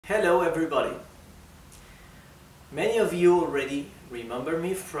Hello everybody! Many of you already remember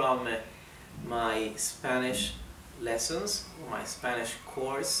me from my Spanish lessons, my Spanish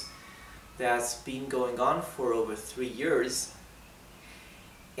course that's been going on for over 3 years.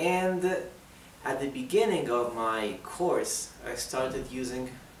 And at the beginning of my course I started using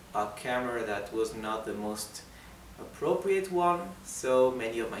a camera that was not the most appropriate one, so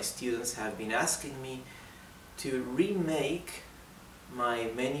many of my students have been asking me to remake my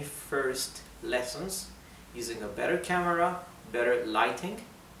many first lessons using a better camera, better lighting,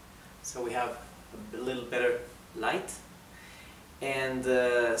 so we have a little better light, and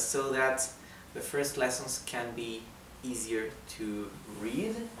so that the first lessons can be easier to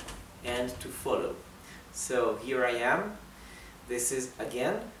read and to follow. So here I am. This is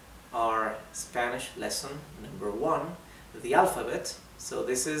again our Spanish lesson number 1, the alphabet. So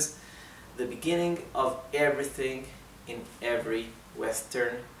this is the beginning of everything in every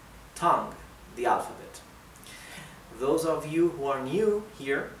Western tongue, the alphabet. Those of you who are new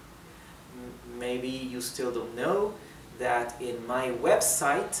here, maybe you still don't know that in my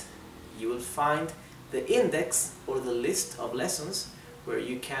website you will find the index or the list of lessons where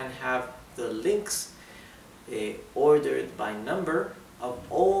you can have the links ordered by number of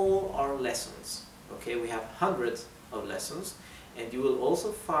all our lessons. Okay, we have hundreds of lessons, and you will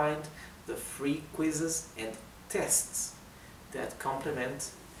also find the free quizzes and tests that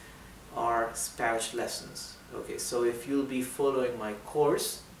complement our Spanish lessons. Okay, so if you'll be following my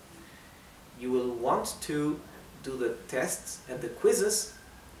course, you will want to do the tests and the quizzes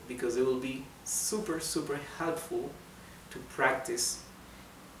because it will be super helpful to practice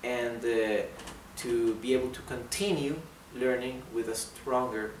and to be able to continue learning with a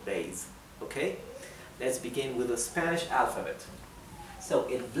stronger base. Okay, let's begin with the Spanish alphabet. So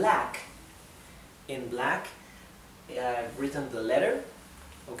in black I've written the letter,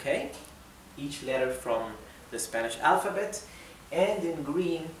 okay, each letter from the Spanish alphabet, and in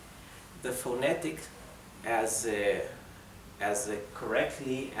green the phonetic as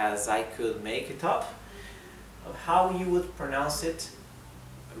correctly as I could make it up of how you would pronounce it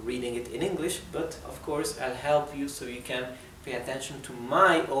reading it in English, but of course I'll help you so you can pay attention to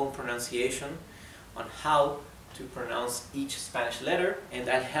my own pronunciation on how to pronounce each Spanish letter, and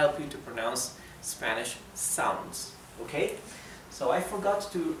I'll help you to pronounce Spanish sounds. Okay? So I forgot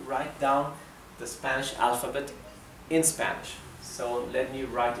to write down the Spanish alphabet in Spanish, so let me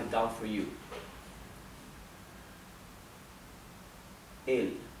write it down for you.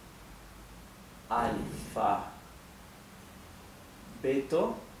 El alfabeto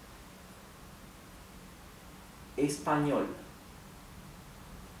español.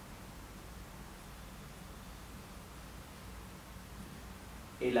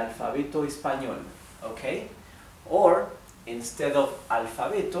 El alfabeto español, okay? Or instead of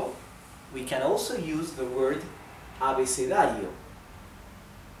alfabeto, we can also use the word abecedario.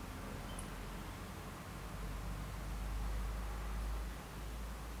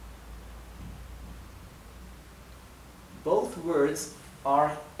 Both words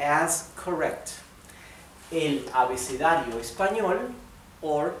are as correct. El abecedario español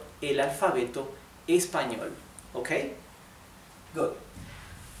or el alfabeto español. Okay? Good.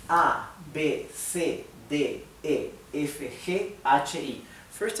 A, B, C, D, E, F, G, H, I.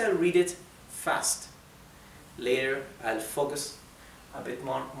 First I'll read it fast. Later I'll focus a bit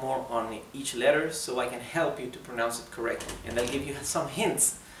more on each letter so I can help you to pronounce it correctly. And I'll give you some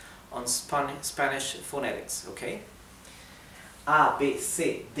hints on Spanish phonetics, okay? A, B,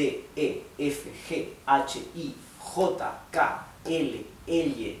 C, D, E, F, G, H, I, J, K, L,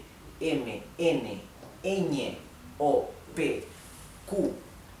 L, M, N, Ñ, O, P, Q,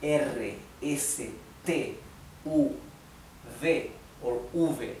 R, S, T, U, V or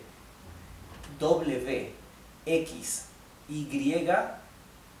V, W, X, Y,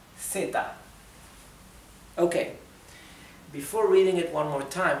 Z. Okay, before reading it one more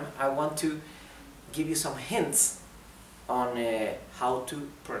time, I want to give you some hints on how to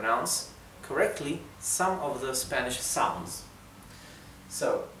pronounce correctly some of the Spanish sounds.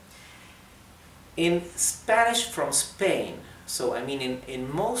 So, in Spanish from Spain, so I mean in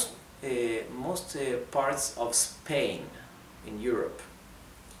most parts of Spain in Europe,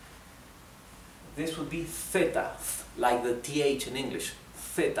 this would be theta, like the th in English,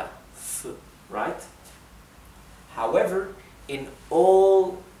 theta, th, right? However, in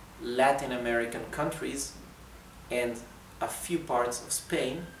all Latin American countries and a few parts of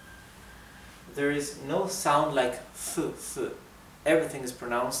Spain, there is no sound like th, th. Everything is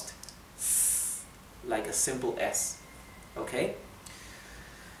pronounced th, like a simple S. Okay?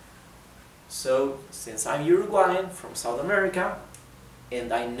 So, since I'm Uruguayan from South America,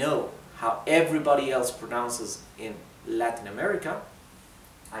 and I know how everybody else pronounces in Latin America,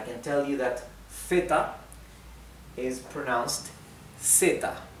 I can tell you that theta is pronounced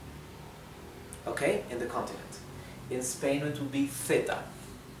zeta, okay, in the continent. In Spain it would be theta.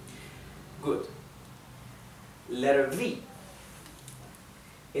 Good. Letter V,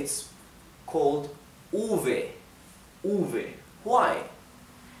 it's called uve. Uve. Why?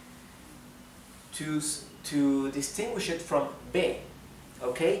 To distinguish it from B.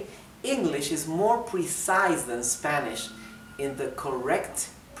 Okay? English is more precise than Spanish in the correct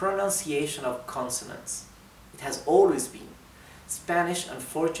pronunciation of consonants. It has always been. Spanish,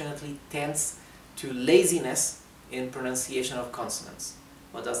 unfortunately, tends to laziness in pronunciation of consonants.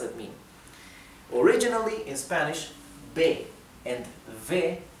 What does that mean? Originally, in Spanish, B and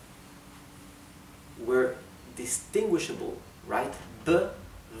V were distinguishable, right? B,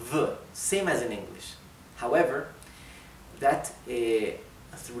 V, same as in English. However, that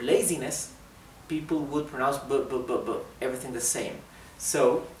through laziness, people would pronounce B, B, B, B, everything the same.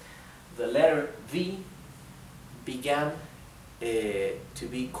 So, the letter V began to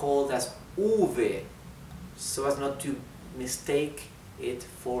be called as uve, so as not to mistake it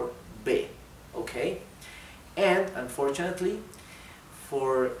for B, okay? And unfortunately,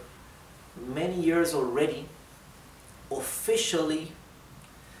 for many years already, officially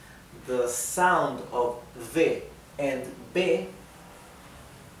the sound of V and B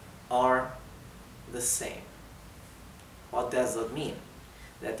are the same. What does that mean?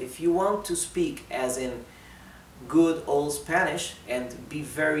 That if you want to speak as in good old Spanish and be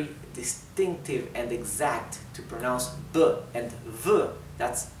very distinctive and exact to pronounce B and V,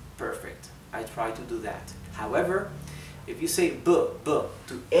 that's perfect. I try to do that. However, if you say B, B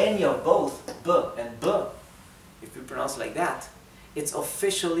to any of both B and B, if you pronounce like that, it's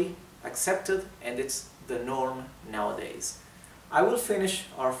officially accepted and it's the norm nowadays. I will finish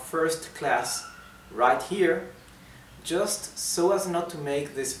our first class right here, just so as not to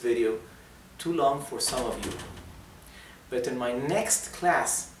make this video too long for some of you. But in my next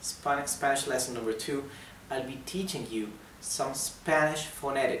class, Spanish lesson number 2, I'll be teaching you some Spanish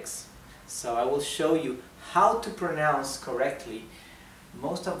phonetics. So I will show you how to pronounce correctly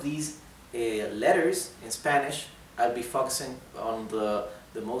most of these letters in Spanish. I'll be focusing on the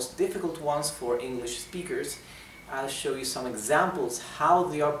most difficult ones for English speakers. I'll show you some examples how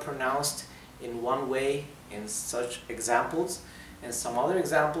they are pronounced in one way in such examples, and some other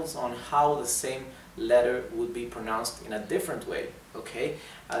examples on how the same letter would be pronounced in a different way. Okay,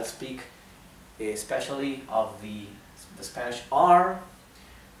 I'll speak especially of the Spanish R,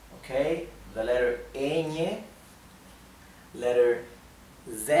 okay, the letter ñ, letter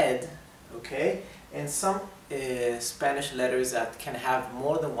Z, okay, and some Spanish letters that can have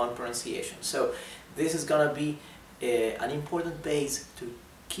more than one pronunciation. So this is gonna be an important base to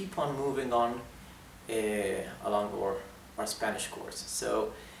keep on moving on along our Spanish course.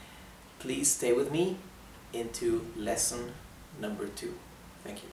 So please stay with me into lesson number 2. Thank you.